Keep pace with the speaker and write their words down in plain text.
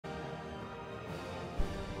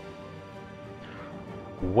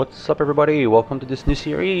What's up everybody, welcome to this new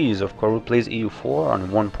series of Core Plays EU4 on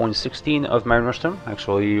 1.16 of Mariner Storm.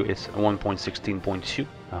 Actually it's 1.16.2,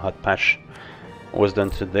 a hot patch was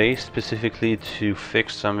done today specifically to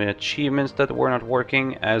fix some achievements that were not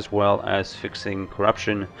working, as well as fixing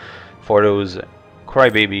corruption for those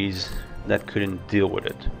crybabies that couldn't deal with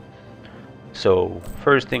it. So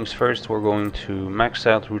first things first, we're going to max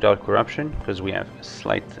out root out corruption because we have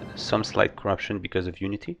some slight corruption because of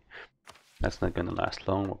Unity. That's not going to last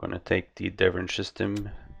long. We're going to take the Devonshire system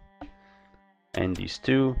and these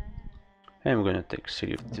two, and we're going to take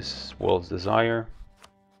City of this World's Desire.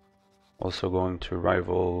 Also going to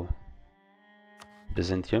rival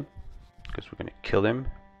Byzantium because we're going to kill him,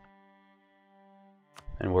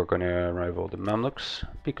 and we're going to rival the Mamluks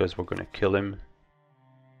because we're going to kill him,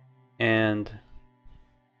 and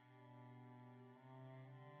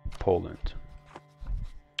Poland.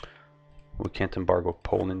 We can't embargo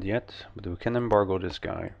Poland yet, but we can embargo this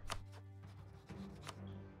guy.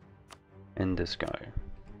 And this guy.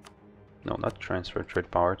 No, not transfer trade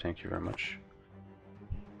power, thank you very much.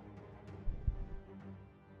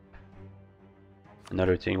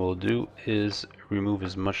 Another thing we'll do is remove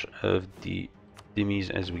as much of the dhimmis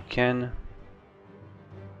as we can.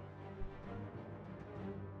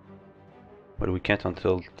 But we can't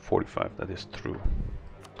until 45, that is true.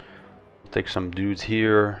 We'll take some dudes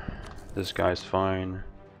here. This guy's fine.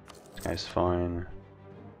 This guy's fine.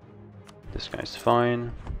 This guy's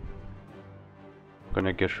fine. I'm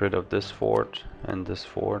gonna get rid of this fort and this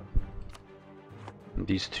fort. And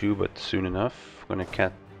these two, but soon enough. I'm gonna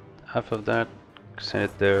cut half of that.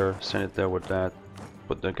 Send it there with that.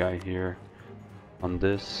 Put the guy here. On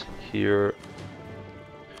this, here.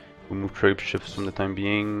 We move trade ships from the time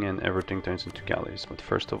being, and everything turns into galleys. But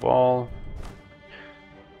first of all,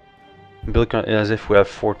 build as if we have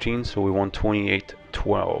 14, so we want 28,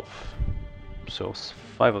 12. So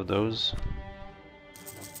 5 of those.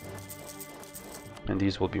 And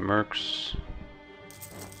these will be mercs.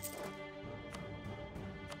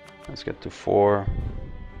 Let's get to 4.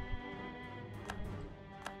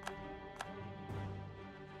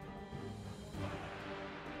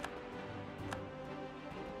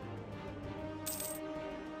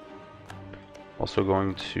 Also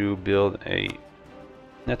going to build a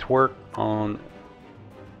network on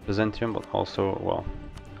Byzantium, but also, well,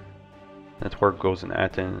 network goes in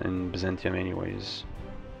Athens and Byzantium anyways.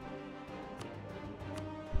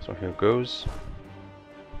 So here goes.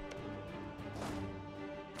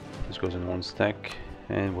 This goes in one stack,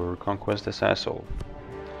 and we'll reconquest this asshole.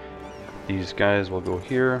 These guys will go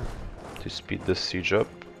here to speed this siege up.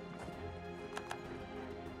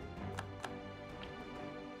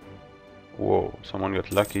 Whoa, someone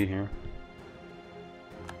got lucky here.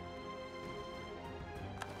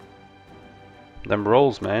 Them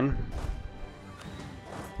rolls, man.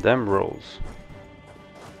 Them rolls.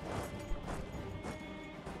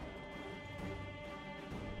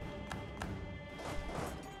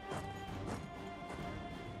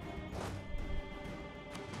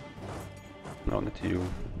 No, not you.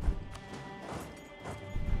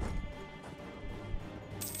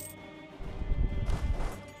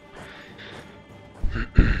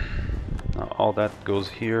 Now all that goes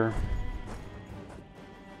here.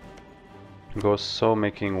 Goes so,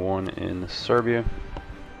 making one in Serbia.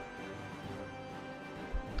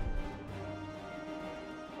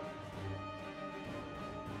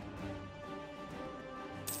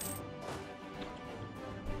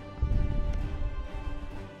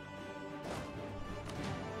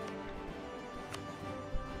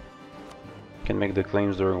 Can make the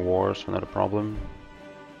claims during war, so not a problem.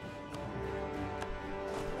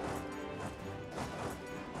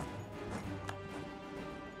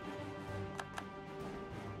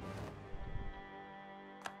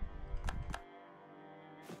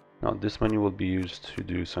 Now this money will be used to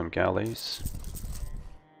do some galleys.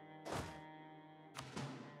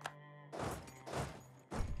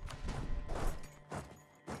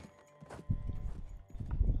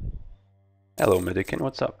 Hello Medican,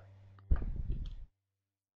 what's up?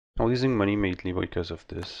 I'm losing money mainly because of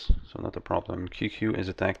this, so not a problem. QQ is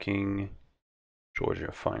attacking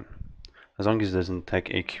Georgia, fine. As long as it doesn't attack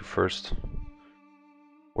AQ first,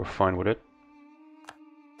 we're fine with it.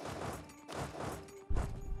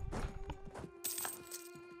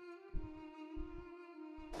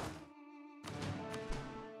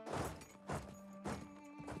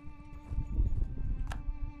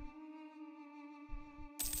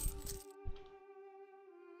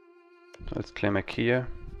 So let's claim Akia.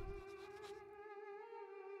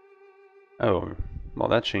 Oh, well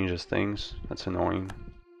that changes things. That's annoying.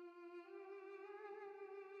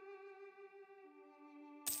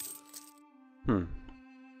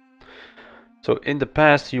 So in the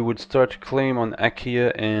past you would start to claim on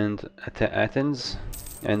Achaia and Athens,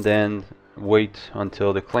 and then wait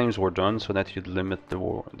until the claims were done so that you'd limit the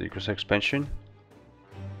war, the expansion.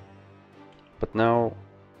 But now,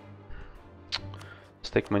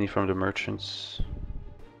 let's take money from the merchants.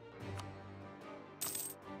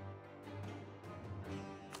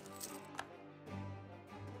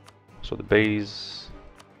 So the base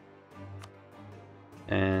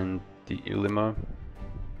and the Ulima.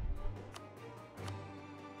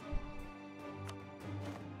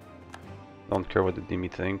 Don't care what the Demi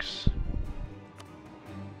thinks.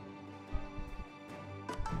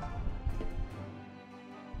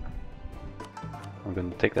 I'm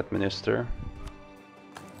gonna take that minister.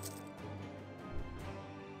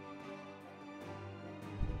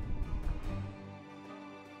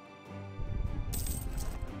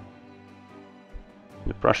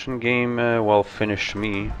 The Prussian game, well, finished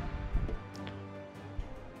me.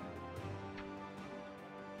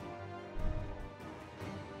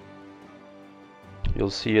 You'll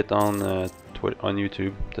see it on on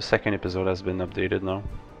YouTube. The second episode has been updated now.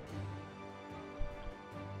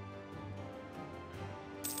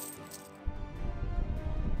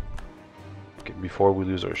 Okay, before we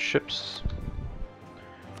lose our ships,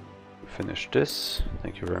 finish this.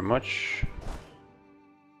 Thank you very much.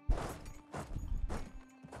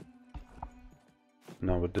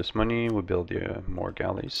 Now with this money, we build more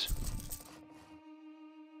galleys.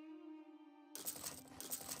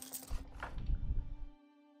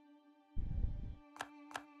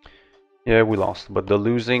 Yeah, we lost, but the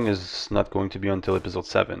losing is not going to be until episode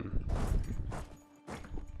 7.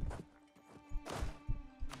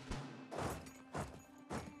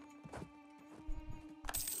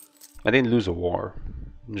 I didn't lose a war,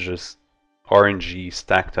 just RNG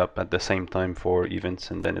stacked up at the same time for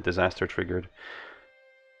events and then a disaster triggered.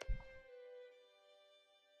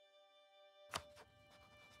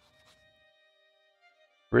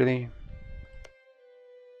 Really?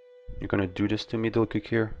 You're gonna do this to me, Dilkuk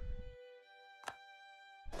here?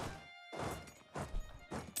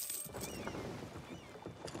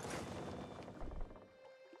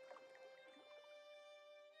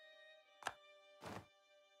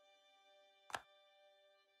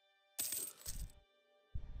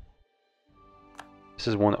 This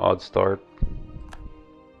is one odd start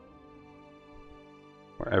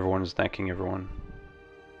where everyone is attacking everyone.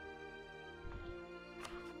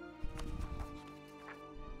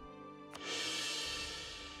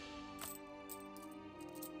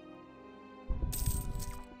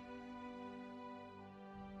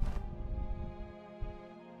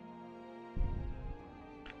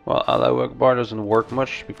 Well, Allahu Akbar doesn't work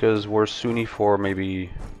much because we're Sunni for maybe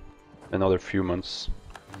another few months.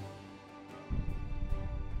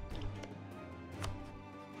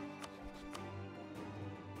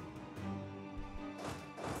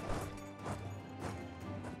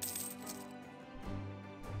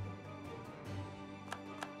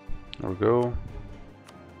 There we go.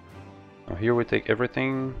 Now here we take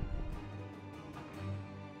everything.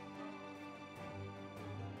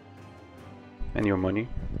 And your money.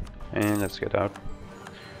 And let's get out.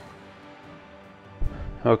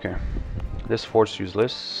 Okay. This fort's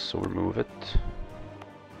useless, so remove it.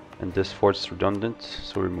 And this fort's redundant,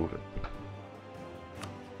 so remove it.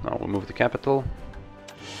 Now we'll move the capital.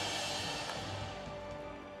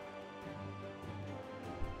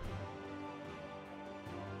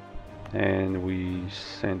 And we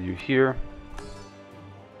send you here.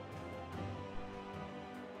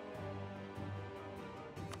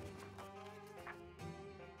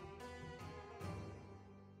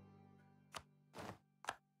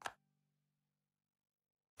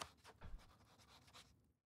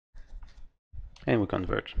 And we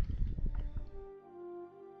convert.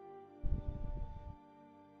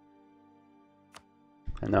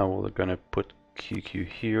 And now we're gonna put QQ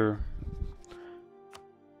here.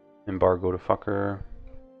 Embargo the fucker.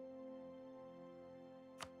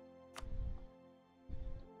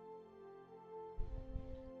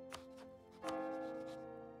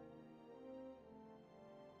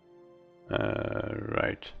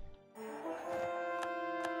 Right.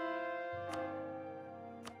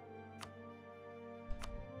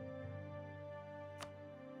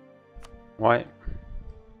 Why?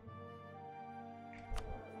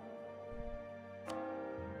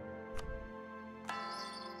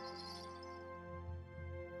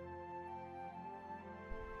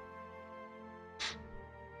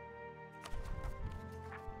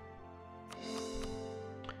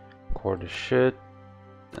 Quarter shit.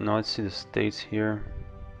 And now let's see the states here.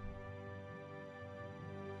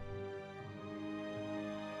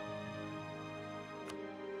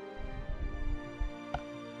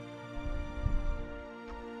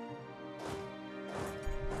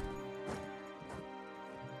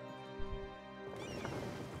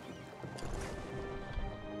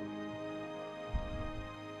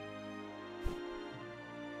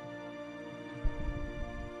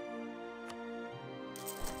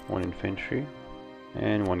 1 infantry,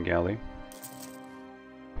 and 1 galley.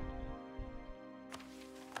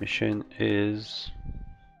 Mission is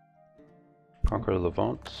conquer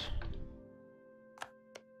Levant.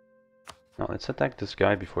 Now let's attack this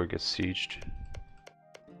guy before he gets sieged.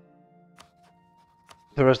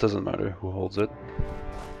 The rest doesn't matter who holds it.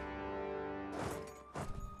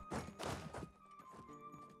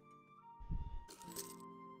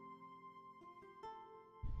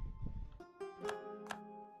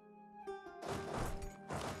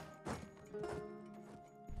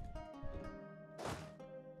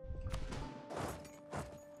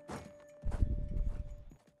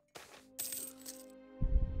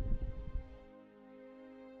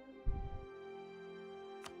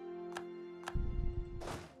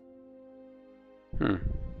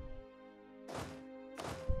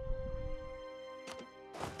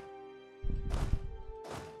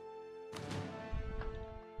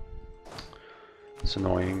 It's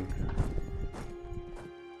annoying.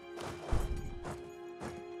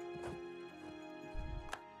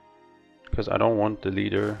 Because I don't want the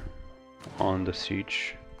leader on the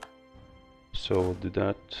siege. So we'll do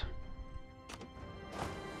that.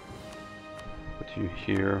 Put you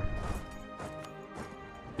here.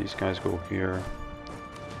 These guys go here.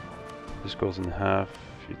 This goes in half.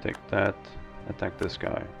 You take that. Attack this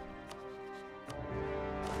guy.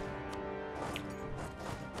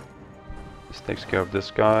 This takes care of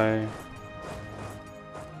this guy.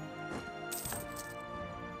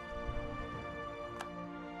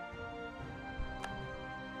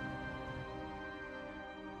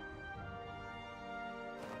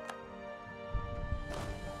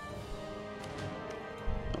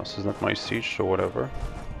 This is not my siege, so whatever.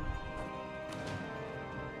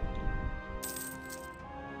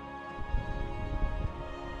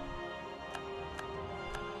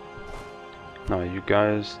 Now you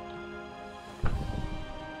guys...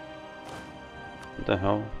 What the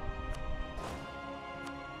hell?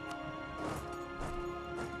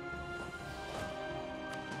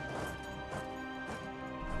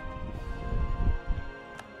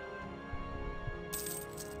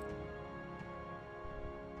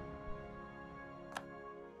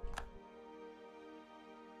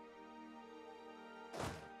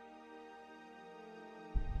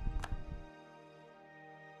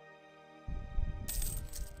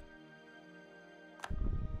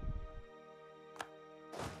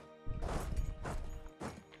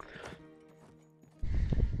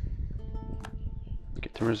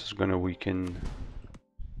 Timbers is gonna weaken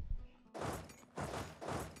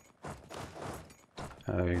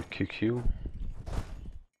QQ.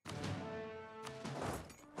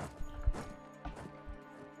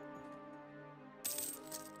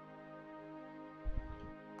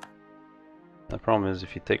 The problem is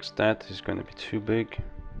if he takes that, he's gonna be too big.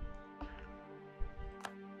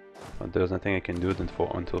 But there's nothing I can do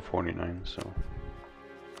until 49, so.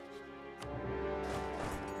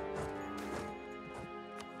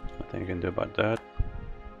 Nothing you can do about that.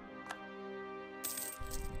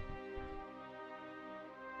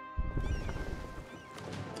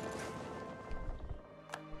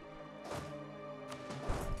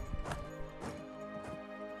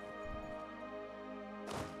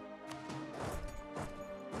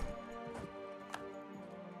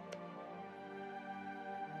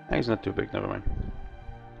 He's not too big, never mind.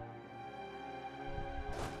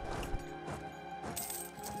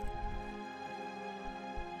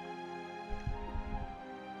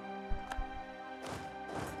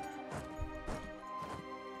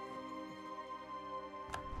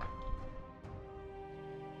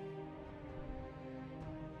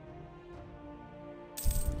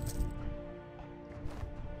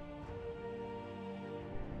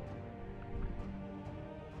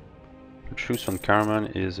 The truce on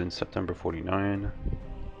Karaman is in September 49.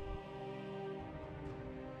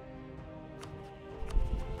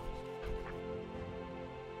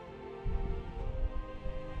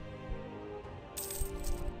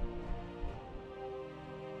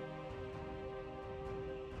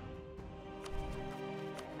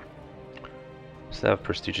 Still have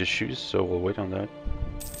prestigious shoes, so we'll wait on that.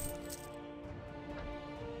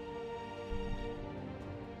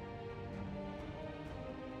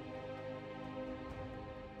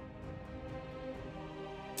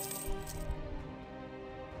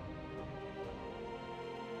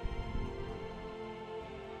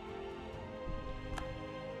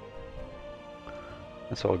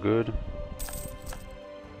 That's all good.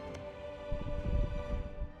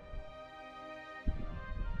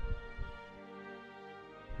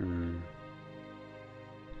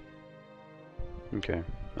 Okay,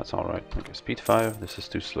 that's alright. Okay, speed 5, this is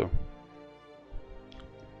too slow.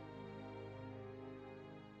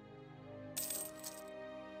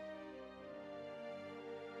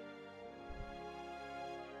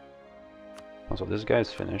 so this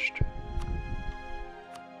guy's finished.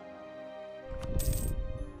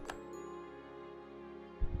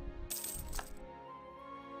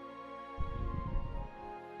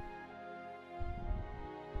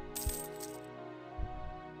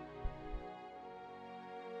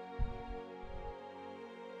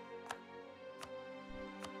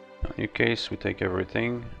 In any case, we take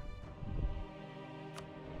everything.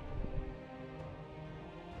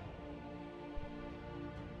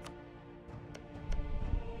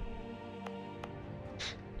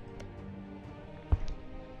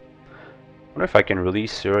 I wonder if I can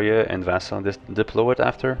release Syria and vassal deploy it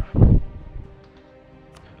after.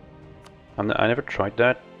 I never tried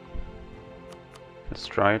that. Let's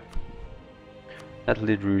try it. That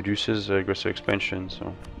lead reduces aggressor expansion,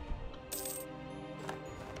 so.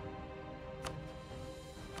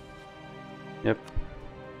 Yep,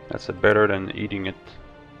 that's better than eating it.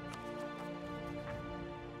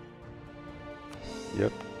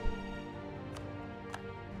 Yep.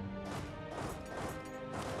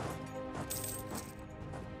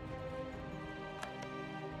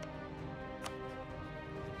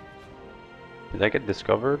 Did I get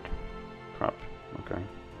discovered? Crap. Okay.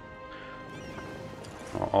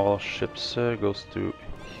 All ships goes to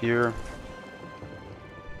here.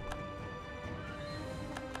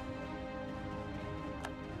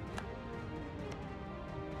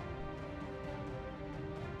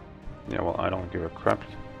 Yeah, well, I don't give a crap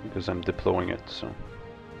because I'm deploying it, so.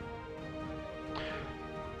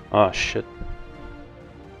 Ah, shit.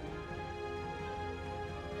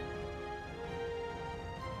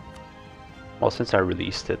 Well, since I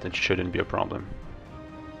released it, it shouldn't be a problem.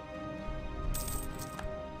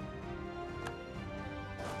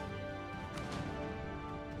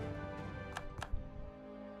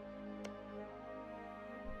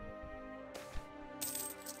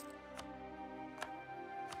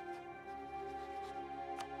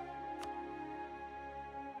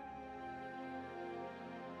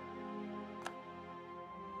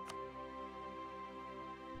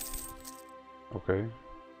 Okay.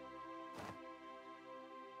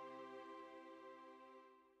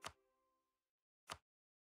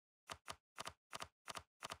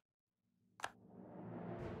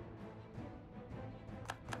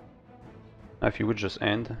 Now if you would just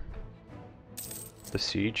end the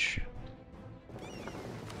siege,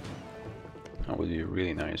 that would be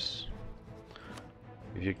really nice.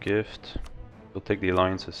 If you gift, we'll take the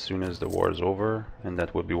alliance as soon as the war is over, and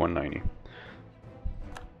that would be 190.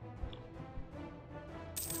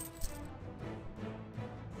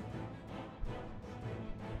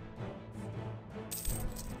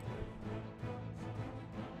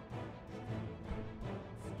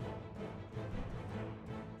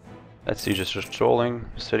 That siege is just trolling,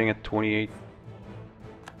 sitting at 28.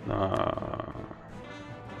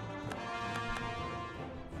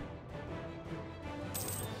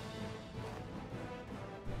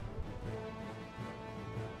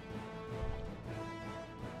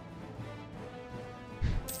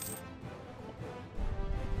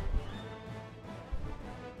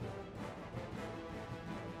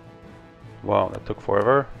 Wow, that took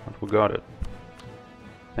forever, but we got it.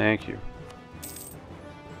 Thank you.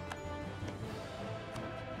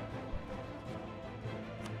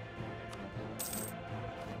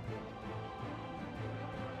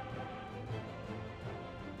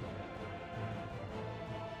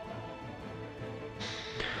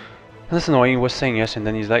 That's annoying, he was saying yes and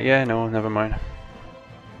then he's like, yeah, no, never mind.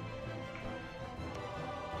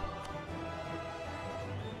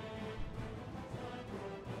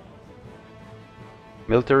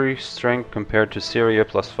 Military strength compared to Syria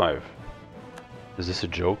 +5. Is this a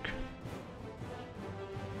joke?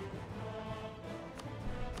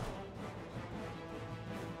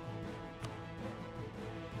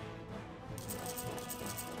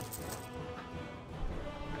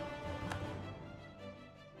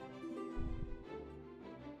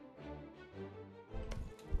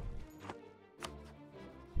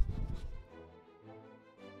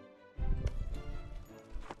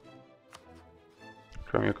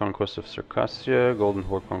 Crimea conquest of Circassia, Golden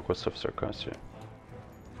Horde conquest of Circassia.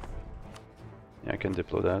 Yeah, I can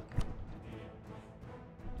deploy that.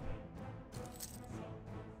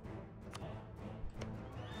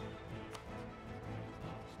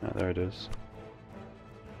 Ah, there it is.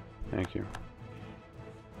 Thank you.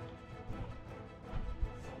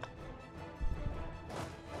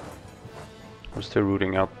 We're still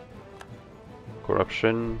rooting out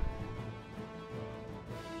corruption.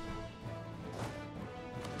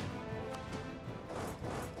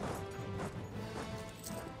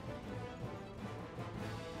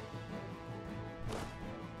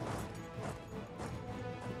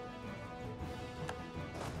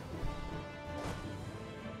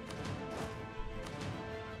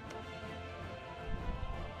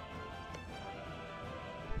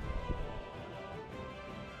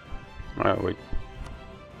 Wait.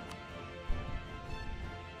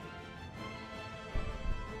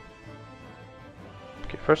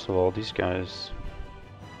 Okay, first of all, these guys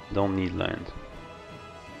don't need land.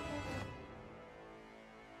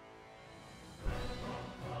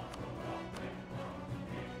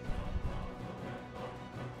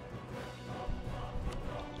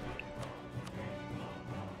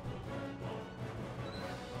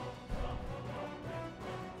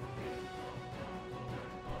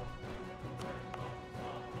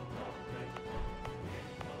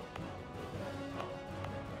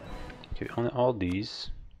 Okay, on all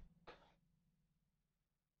these,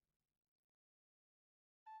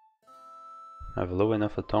 have low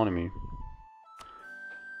enough autonomy,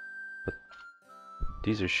 but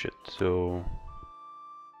these are shit, so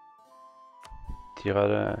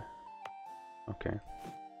Tirada, okay.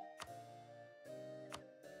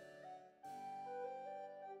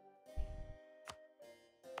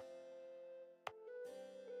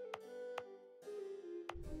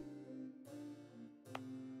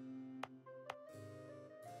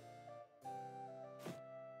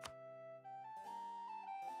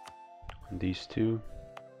 And these two,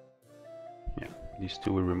 yeah, these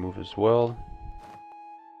two will remove as well.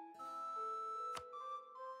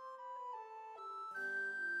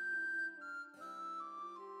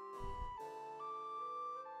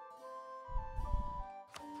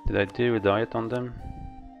 Did I do a diet on them?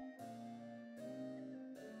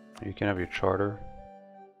 You can have your charter.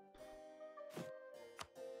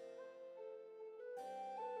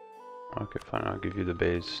 Okay, fine, I'll give you the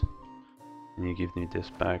base. And you give me this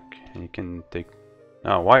back, and you can take...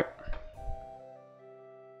 Oh, why?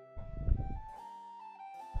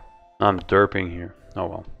 I'm derping here. Oh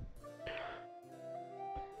well.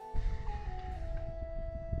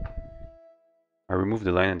 I removed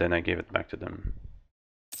the land and then I gave it back to them.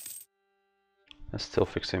 That's still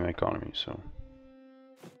fixing my economy, so...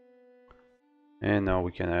 And now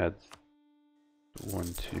we can add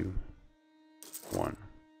 1, 2, 1.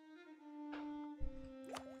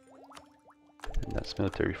 And that's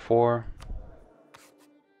military 4.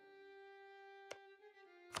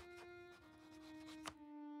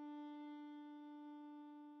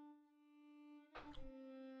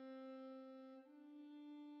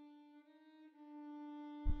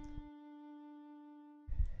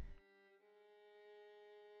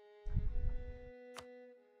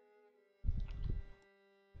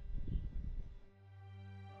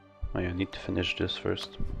 Oh yeah, I need to finish this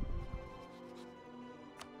first.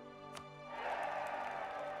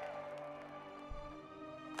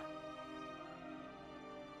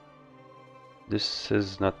 This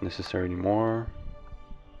is not necessary anymore.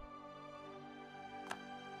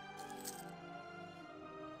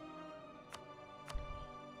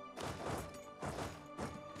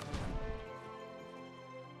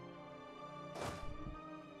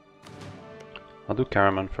 I'll do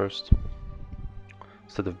Karaman first,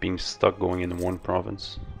 instead of being stuck going in one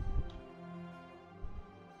province.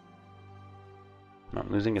 I'm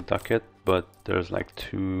losing a ducat, but there's like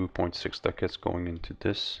 2.6 ducats going into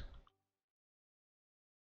this.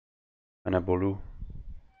 Anabolu.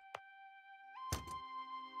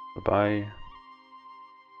 Bye-bye.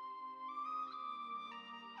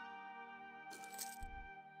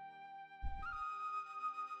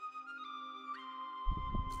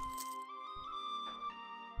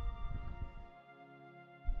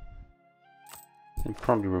 And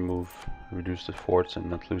probably reduce the forts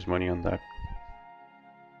and not lose money on that.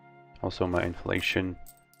 Also my inflation.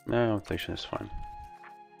 No, inflation is fine.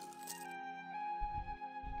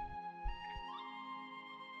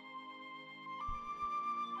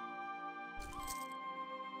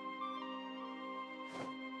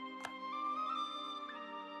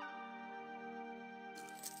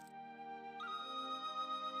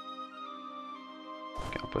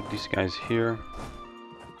 Okay, I'll put these guys here.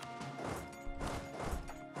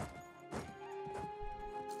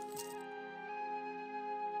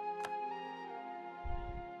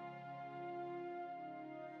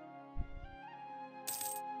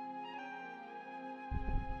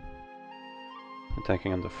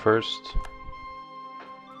 Attacking on the first.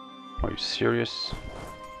 Are you serious?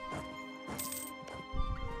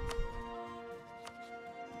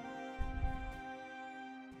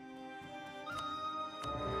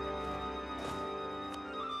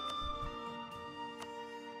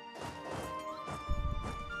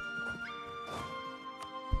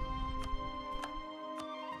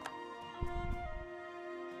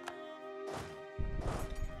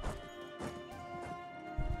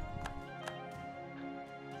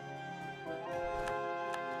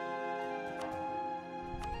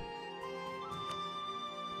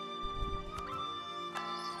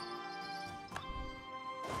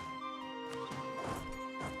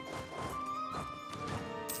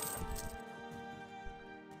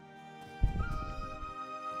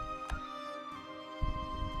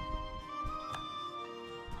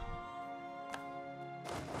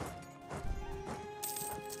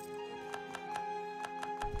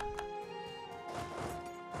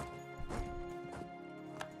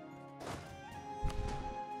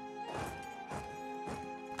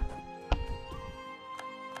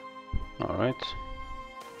 Alright.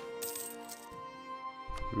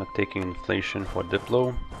 I'm not taking inflation for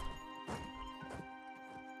Diplo.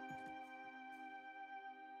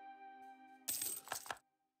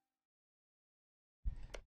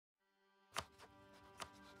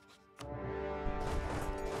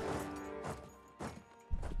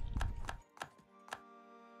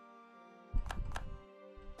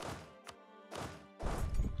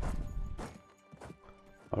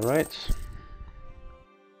 Alright.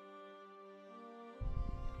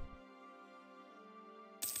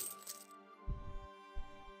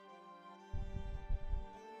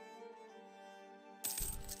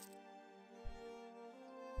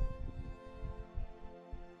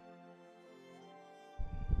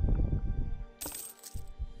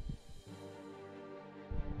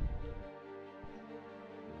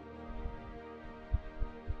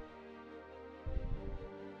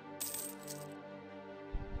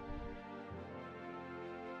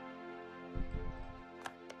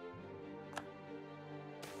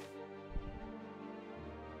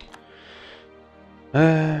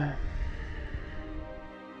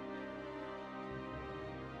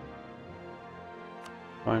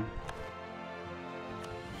 Fine.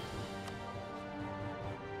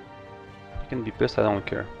 You can be pissed, I don't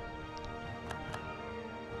care.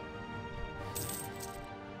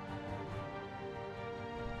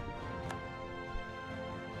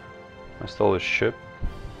 I stole a ship.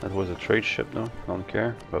 That was a trade ship though, don't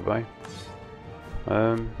care. Bye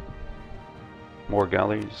bye. More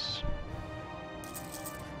galleys.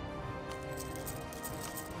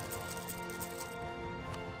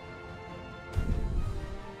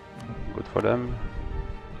 Good for them.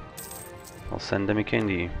 I'll send them a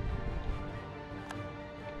candy.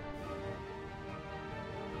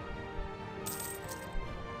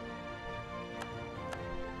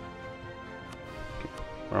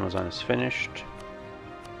 Ramazan is finished.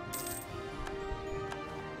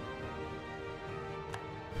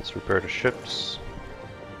 Let's repair the ships.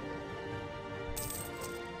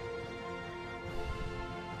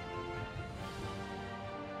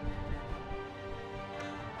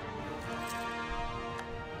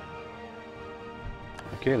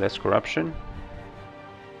 Okay, less corruption.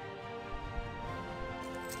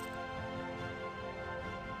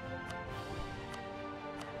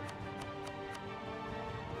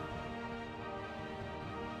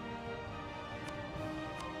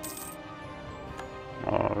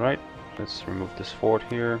 Alright, let's remove this fort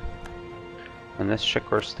here. And let's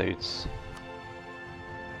check our states.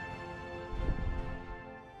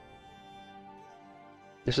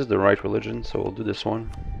 This is the right religion, so we'll do this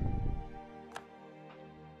one.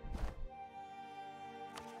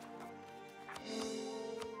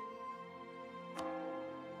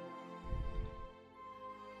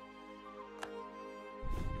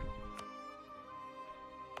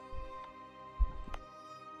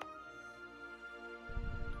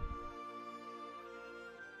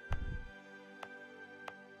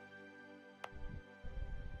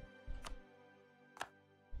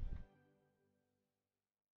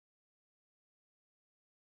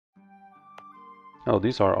 Oh,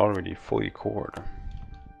 these are already fully cored.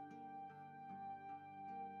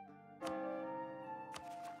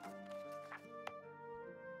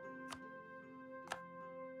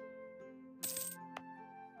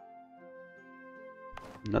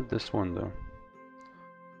 Not this one though.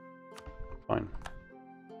 Fine.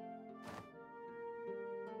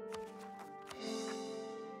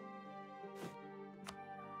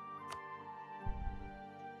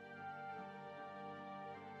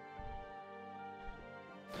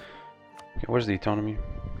 Okay, where's the autonomy?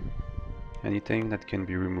 Anything that can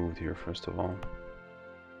be removed here, first of all.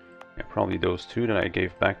 Yeah, probably those two that I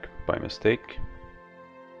gave back by mistake.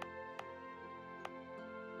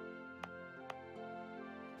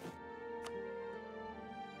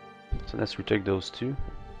 So let's retake those two.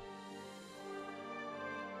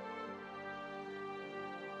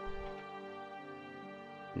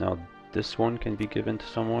 Now this one can be given to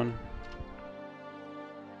someone.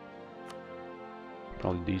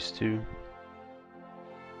 Probably these two.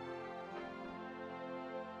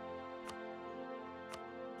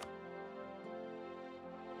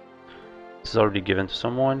 This is already given to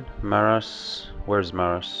someone. Maras. Where's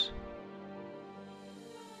Maras?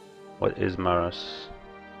 What is Maras?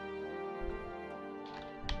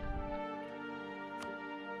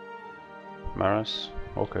 Maras?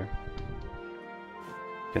 Okay.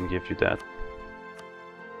 Can give you that.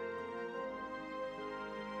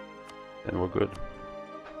 Then we're good.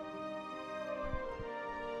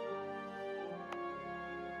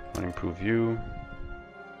 I'll improve you.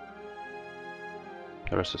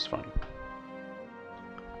 The rest is fine.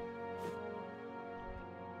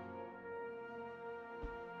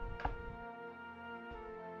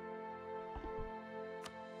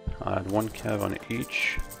 I'll add 1 cav on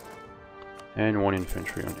each and 1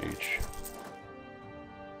 infantry on each.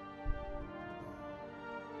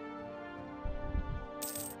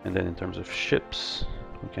 And then in terms of ships,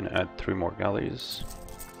 we can add 3 more galleys.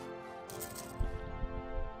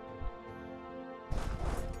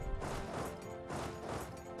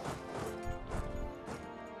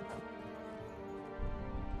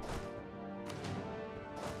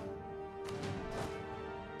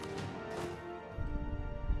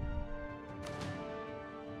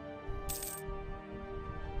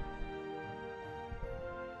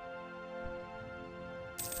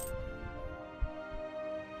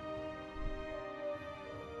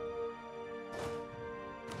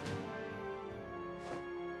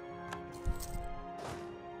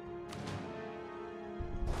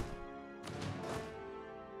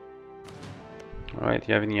 Alright, do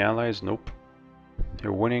you have any allies? Nope.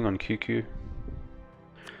 You're winning on QQ.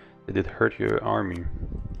 Did it hurt your army?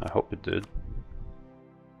 I hope it did.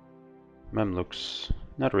 Mamluks,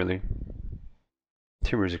 not really.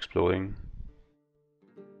 Timur's exploding.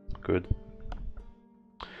 Good.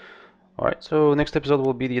 Alright, so next episode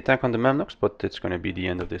will be the attack on the Mamluks, but it's going to be the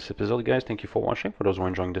end of this episode, guys. Thank you for watching. For those who are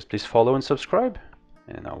enjoying this, please follow and subscribe.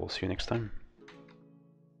 And I will see you next time.